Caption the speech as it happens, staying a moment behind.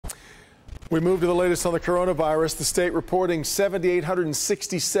We move to the latest on the coronavirus. The state reporting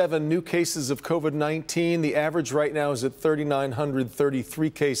 7,867 new cases of COVID-19. The average right now is at 3,933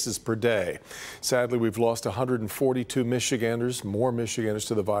 cases per day. Sadly, we've lost 142 Michiganders, more Michiganders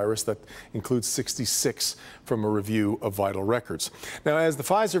to the virus. That includes 66 from a review of vital records. Now, as the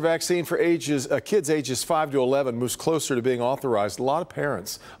Pfizer vaccine for kids ages 5 to 11 moves closer to being authorized, a lot of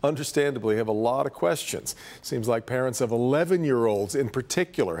parents, understandably, have a lot of questions. Seems like parents of 11-year-olds in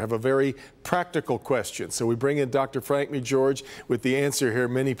particular have a very practical question. So we bring in Dr. Frank McGeorge with the answer here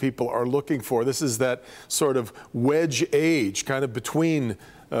many people are looking for. This is that sort of wedge age, kind of between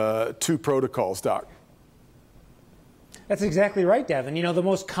two protocols, Doc. That's exactly right, Devin. You know, the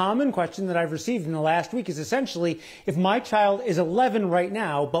most common question that I've received in the last week is essentially, if my child is 11 right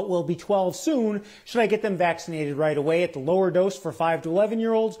now, but will be 12 soon, should I get them vaccinated right away at the lower dose for 5 to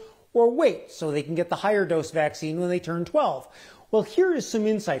 11-year-olds, or wait so they can get the higher dose vaccine when they turn 12? Well, here is some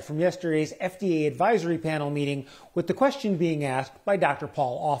insight from yesterday's FDA advisory panel meeting with the question being asked by Dr.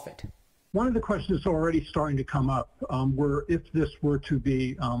 Paul Offit. One of the questions already starting to come up were if this were to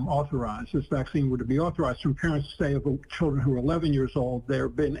be authorized, this vaccine were to be authorized from parents, say, of children who are 11 years old.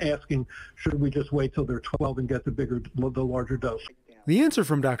 They've been asking, should we just wait till they're 12 and get the larger dose? The answer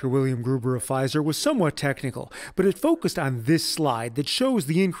from Dr. William Gruber of Pfizer was somewhat technical, but it focused on this slide that shows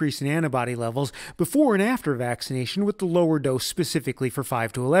the increase in antibody levels before and after vaccination with the lower dose specifically for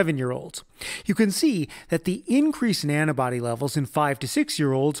 5 to 11-year-olds. You can see that the increase in antibody levels in 5 to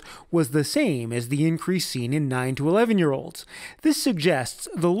 6-year-olds was the same as the increase seen in 9 to 11-year-olds. This suggests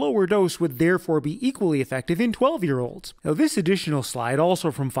the lower dose would therefore be equally effective in 12-year-olds. Now, this additional slide,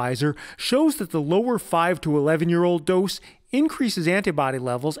 also from Pfizer, shows that the lower 5 to 11-year-old dose increases antibody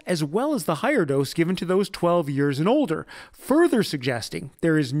levels as well as the higher dose given to those 12 years and older, further suggesting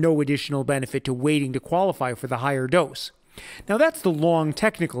there is no additional benefit to waiting to qualify for the higher dose. Now, that's the long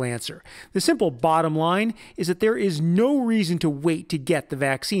technical answer. The simple bottom line is that there is no reason to wait to get the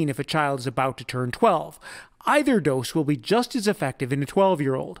vaccine if a child is about to turn 12. Either dose will be just as effective in a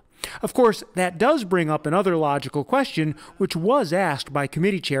 12-year-old. Of course, that does bring up another logical question, which was asked by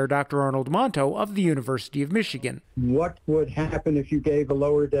committee chair Dr. Arnold Monto of the University of Michigan. What would happen if you gave a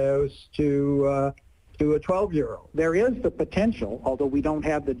lower dose to a 12-year-old? There is the potential, although we don't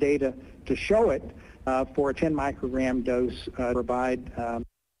have the data to show it, for a 10 microgram dose to provide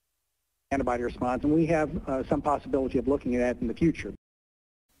antibody response, and we have some possibility of looking at that in the future.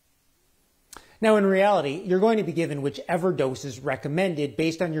 Now, in reality, you're going to be given whichever dose is recommended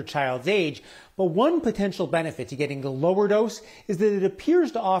based on your child's age, but one potential benefit to getting the lower dose is that it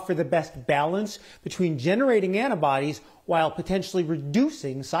appears to offer the best balance between generating antibodies while potentially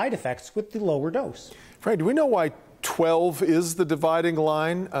reducing side effects with the lower dose. Frank, do we know why 12 is the dividing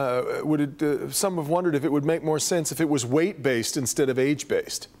line? Some have wondered if it would make more sense if it was weight-based instead of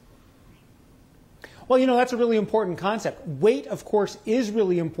age-based. Well, you know, that's a really important concept. Weight, of course, is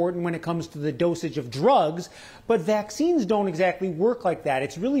really important when it comes to the dosage of drugs, but vaccines don't exactly work like that.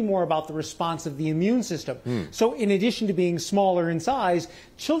 It's really more about the response of the immune system. So in addition to being smaller in size,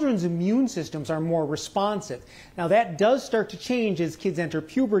 children's immune systems are more responsive. Now, that does start to change as kids enter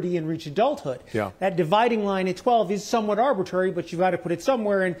puberty and reach adulthood. Yeah. That dividing line at 12 is somewhat arbitrary, but you've got to put it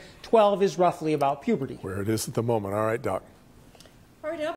somewhere, and 12 is roughly about puberty. Where it is at the moment. All right, Doc. All right,